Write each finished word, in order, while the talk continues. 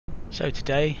So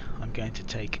today I'm going to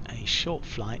take a short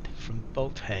flight from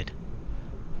Bolt Head,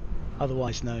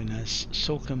 otherwise known as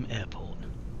Salcombe Airport,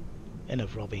 in a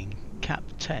Robin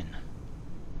CAP10,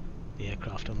 the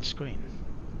aircraft on the screen.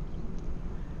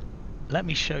 Let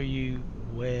me show you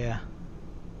where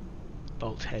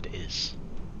Bolt Head is.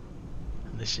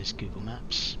 And this is Google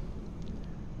Maps.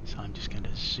 So I'm just going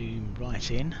to zoom right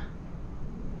in.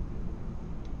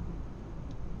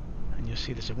 And you'll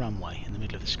see there's a runway in the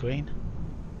middle of the screen.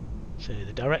 So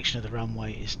the direction of the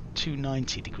runway is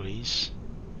 290 degrees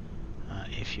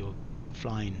if you're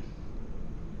flying,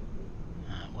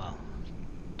 well,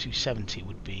 270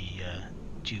 would be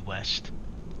due west,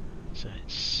 so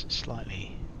it's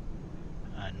slightly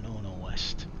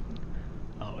north-northwest.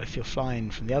 Oh, if you're flying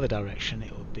from the other direction,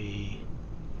 it would be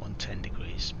 110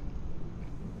 degrees.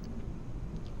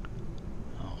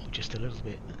 Oh, just a little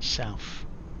bit south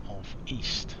of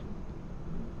east.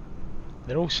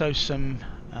 There are also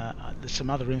there's some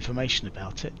other information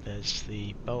about it. There's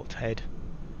the Bolt Head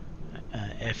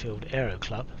Airfield Aero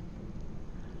Club,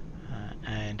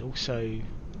 and also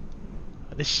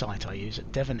this site I use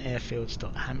at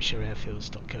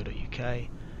devonairfields.hampshireairfields.co.uk.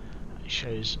 It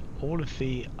shows all of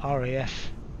the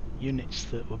RAF units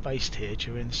that were based here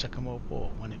during the Second World War,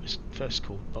 when it was first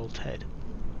called Bolt Head.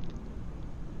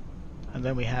 And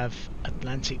then we have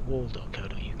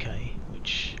atlanticwall.co.uk,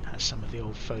 which has some of the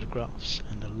old photographs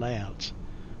and the layout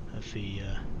of the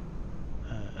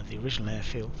original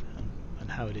airfield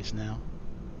and how it is now.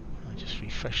 I'll just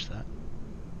refresh that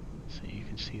so you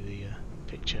can see the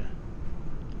picture.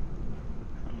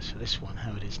 That was for this one,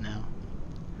 how it is now,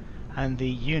 and the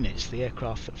units, the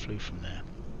aircraft that flew from there.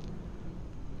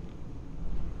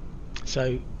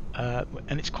 So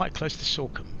and it's quite close to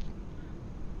Salcombe.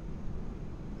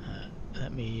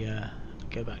 Let me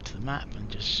go back to the map and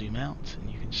just zoom out, and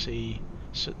you can see,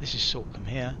 so this is Salcombe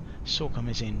here. Salcombe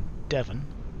is in Devon,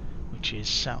 which is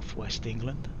southwest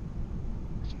England.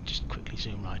 Just quickly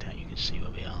zoom right out, you can see where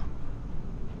we are.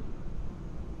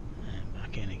 And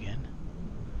back in again.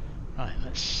 Right,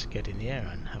 let's get in the air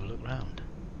and have a look round.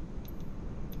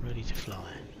 Ready to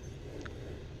fly.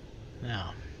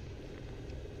 Now,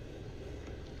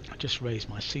 I just raised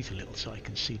my seat a little so I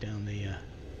can see down the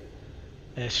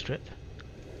airstrip.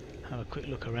 Have a quick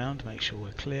look around, make sure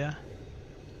we're clear.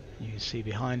 You can see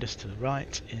behind us to the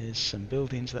right is some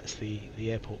buildings. That's the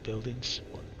airport buildings,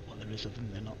 what there is of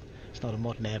them. They're not, it's not a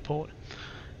modern airport.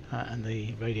 And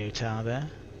the radio tower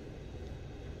there.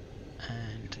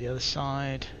 And to the other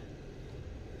side,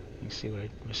 you can see we're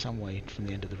some way from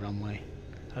the end of the runway.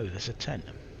 Oh, there's a tent.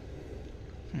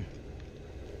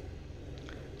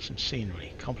 Some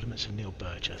scenery, compliments of Neil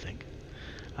Birch, I think.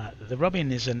 The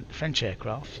Robin is a French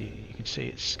aircraft. You can see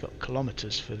it's got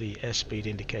kilometres for the airspeed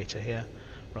indicator here,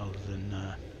 rather than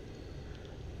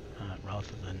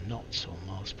knots or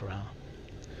miles per hour.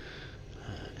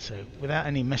 So without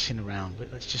any messing around,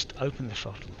 but let's just open the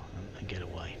throttle and get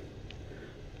away.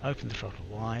 Open the throttle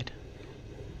wide.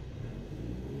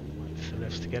 Wait for the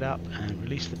revs to get up and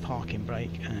release the parking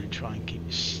brake and try and keep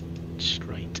it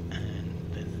straight, and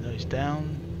then the nose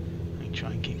down and try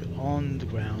and keep it on the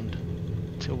ground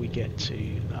until we get to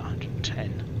about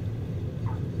 110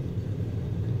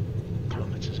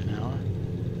 kilometres an hour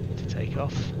to take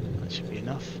off. That should be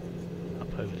enough.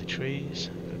 Up over the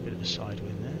trees, got a bit of a side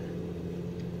wind there,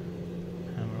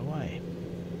 and we're away.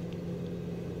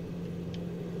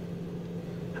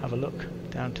 Have a look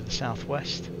down to the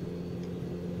southwest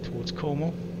towards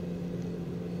Cornwall.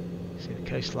 See the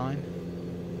coastline,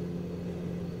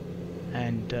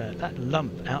 and that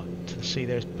lump out to the sea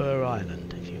there is Burr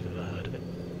Island, if you've ever heard of it.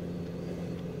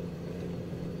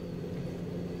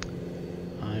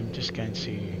 I'm just going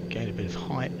to gain a bit of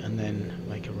height and then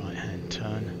make a right hand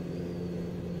turn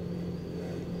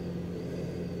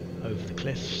over the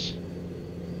cliffs.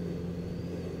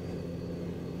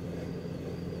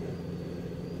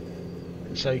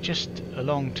 And so just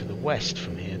along to the west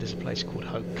from here there's a place called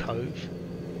Hope Cove,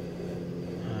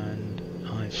 and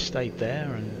I've stayed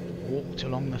there and walked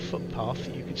along the footpath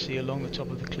that you can see along the top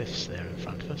of the cliffs there in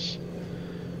front of us.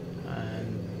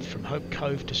 And from Hope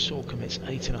Cove to Salcombe it's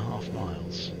 8.5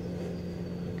 miles. A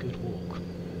good walk.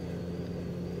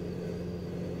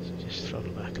 So just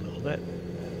throttle back a little bit.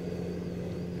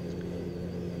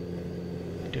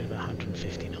 We're doing about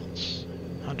 150 knots.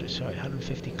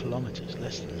 150 kilometres,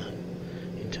 less than that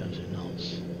in terms of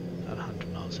knots. About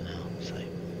 100 miles an hour, say.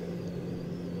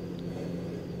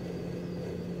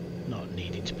 Not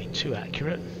needing to be too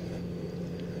accurate.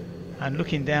 And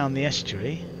looking down the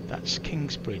estuary, that's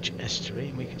Kingsbridge estuary,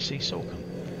 and we can see Salcombe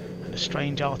and a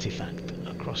strange artifact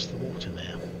across the water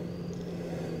there.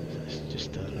 So let's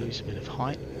just lose a bit of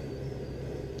height.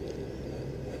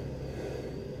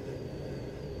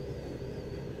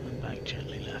 Make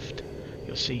gently left.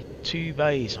 You'll see two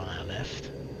bays on our left.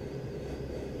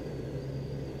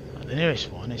 The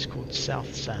nearest one is called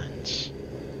South Sands,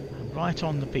 and right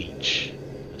on the beach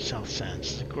at South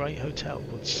Sands is a great hotel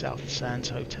called South Sands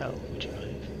Hotel, would you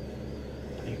believe?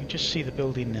 And you can just see the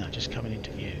building now just coming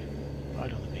into view,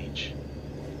 right on the beach.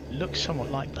 It looks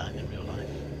somewhat like that in real life.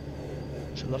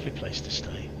 It's a lovely place to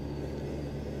stay.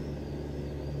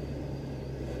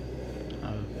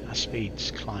 Oh, our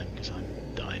speeds climb because I'm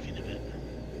diving a bit.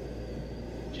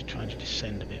 Just trying to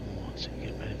descend a bit more so you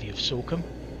get a better view of Salcombe.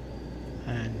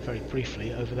 And very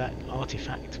briefly over that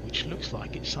artifact, which looks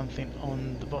like it's something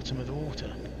on the bottom of the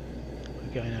water.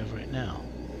 We're going over it now.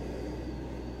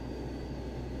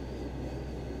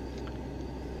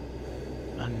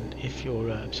 And if you're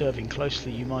observing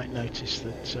closely, you might notice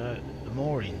that the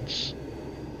moorings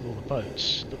of all the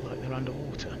boats look like they're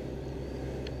underwater,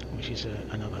 which is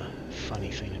another funny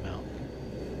thing about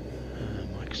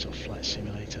Microsoft Flight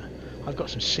Simulator. I've got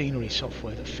some scenery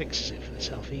software that fixes it for the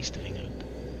southeast of England,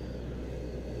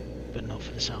 but not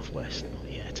for the southwest, not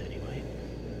yet anyway.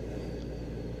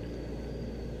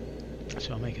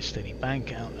 So I'll make a steady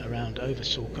bank out around over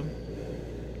Salcombe.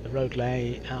 The road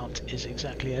layout is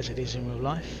exactly as it is in real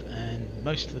life, and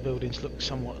most of the buildings look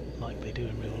somewhat like they do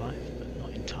in real life, but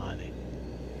not entirely.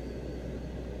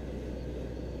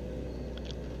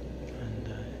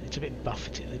 And it's a bit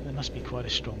buffeted. There must be quite a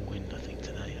strong wind, I think,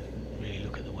 today. I didn't really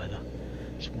look at the weather.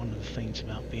 It's one of the things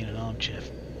about being an armchair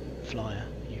flyer.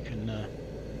 You can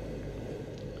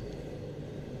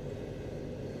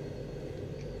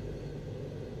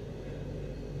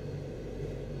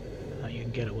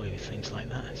get away with things like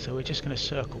that. So we're just going to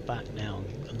circle back now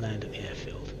and land at the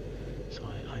airfield. So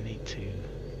I need to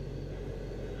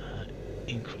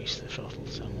increase the throttle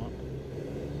somewhat.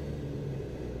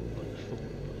 Put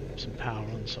some power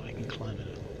on so I can climb a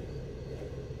little.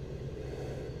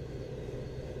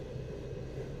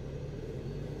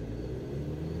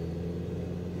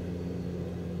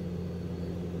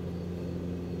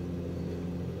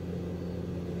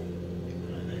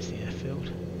 Right, there's the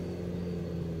airfield.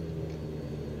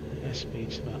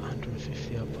 Speed's about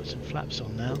 150. I'll put some flaps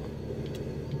on now. Full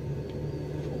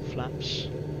flaps.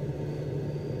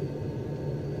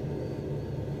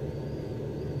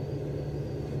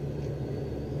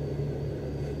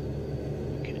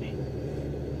 Okay.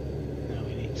 Now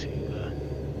we need to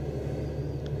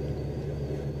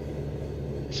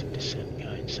get some descent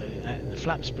going. So the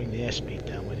flaps bring the airspeed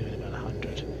down. We're doing about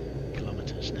 100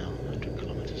 kilometers now, 100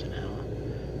 kilometers an hour,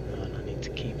 and I need to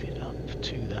keep it up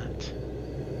to that.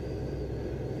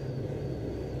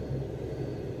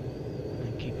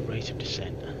 Rate of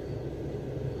descent.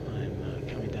 I'm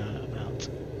coming down at about.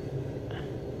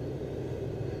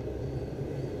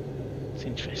 It's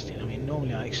interesting. I mean,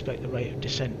 normally I expect the rate of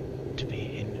descent to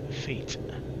be in feet.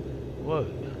 Whoa,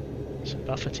 some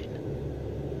buffeting.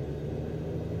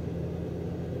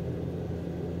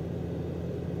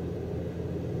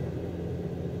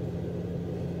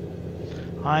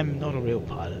 I'm not a real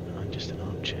pilot. I'm just an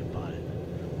armchair pilot.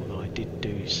 Although I did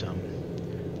do some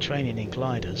training in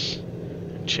gliders.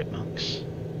 Chipmunks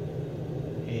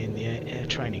in the air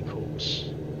training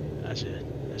course as a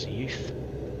youth.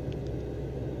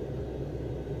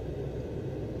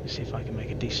 Let's see if I can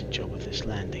make a decent job of this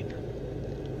landing.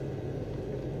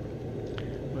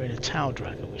 We're in a tail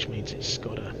dragger, which means it's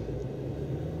got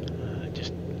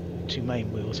just two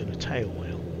main wheels and a tail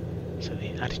wheel. So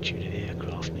the attitude of the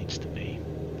aircraft needs to be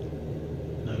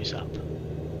nose up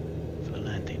for the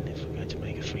landing if we're going to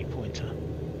make a three-pointer.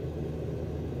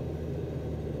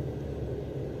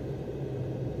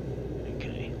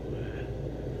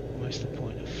 The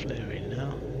point of flaring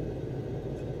now.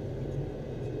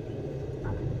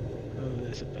 Oh,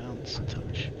 there's a bounce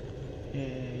touch.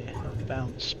 Yeah,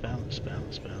 bounce, bounce,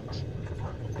 bounce, bounce.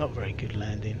 Not very good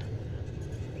landing.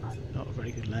 Not a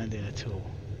very good landing at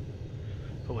all.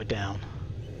 But we're down.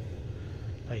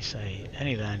 They say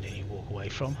any landing you walk away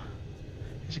from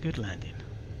is a good landing.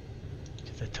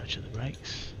 Just a touch of the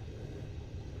brakes.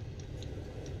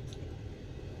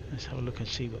 Let's have a look and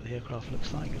see what the aircraft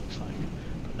looks like. It looks like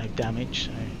got no damage,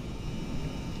 so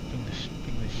bring the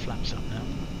flaps up now.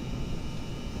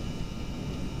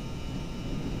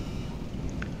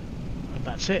 And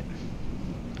that's it.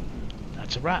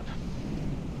 That's a wrap.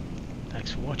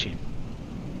 Thanks for watching.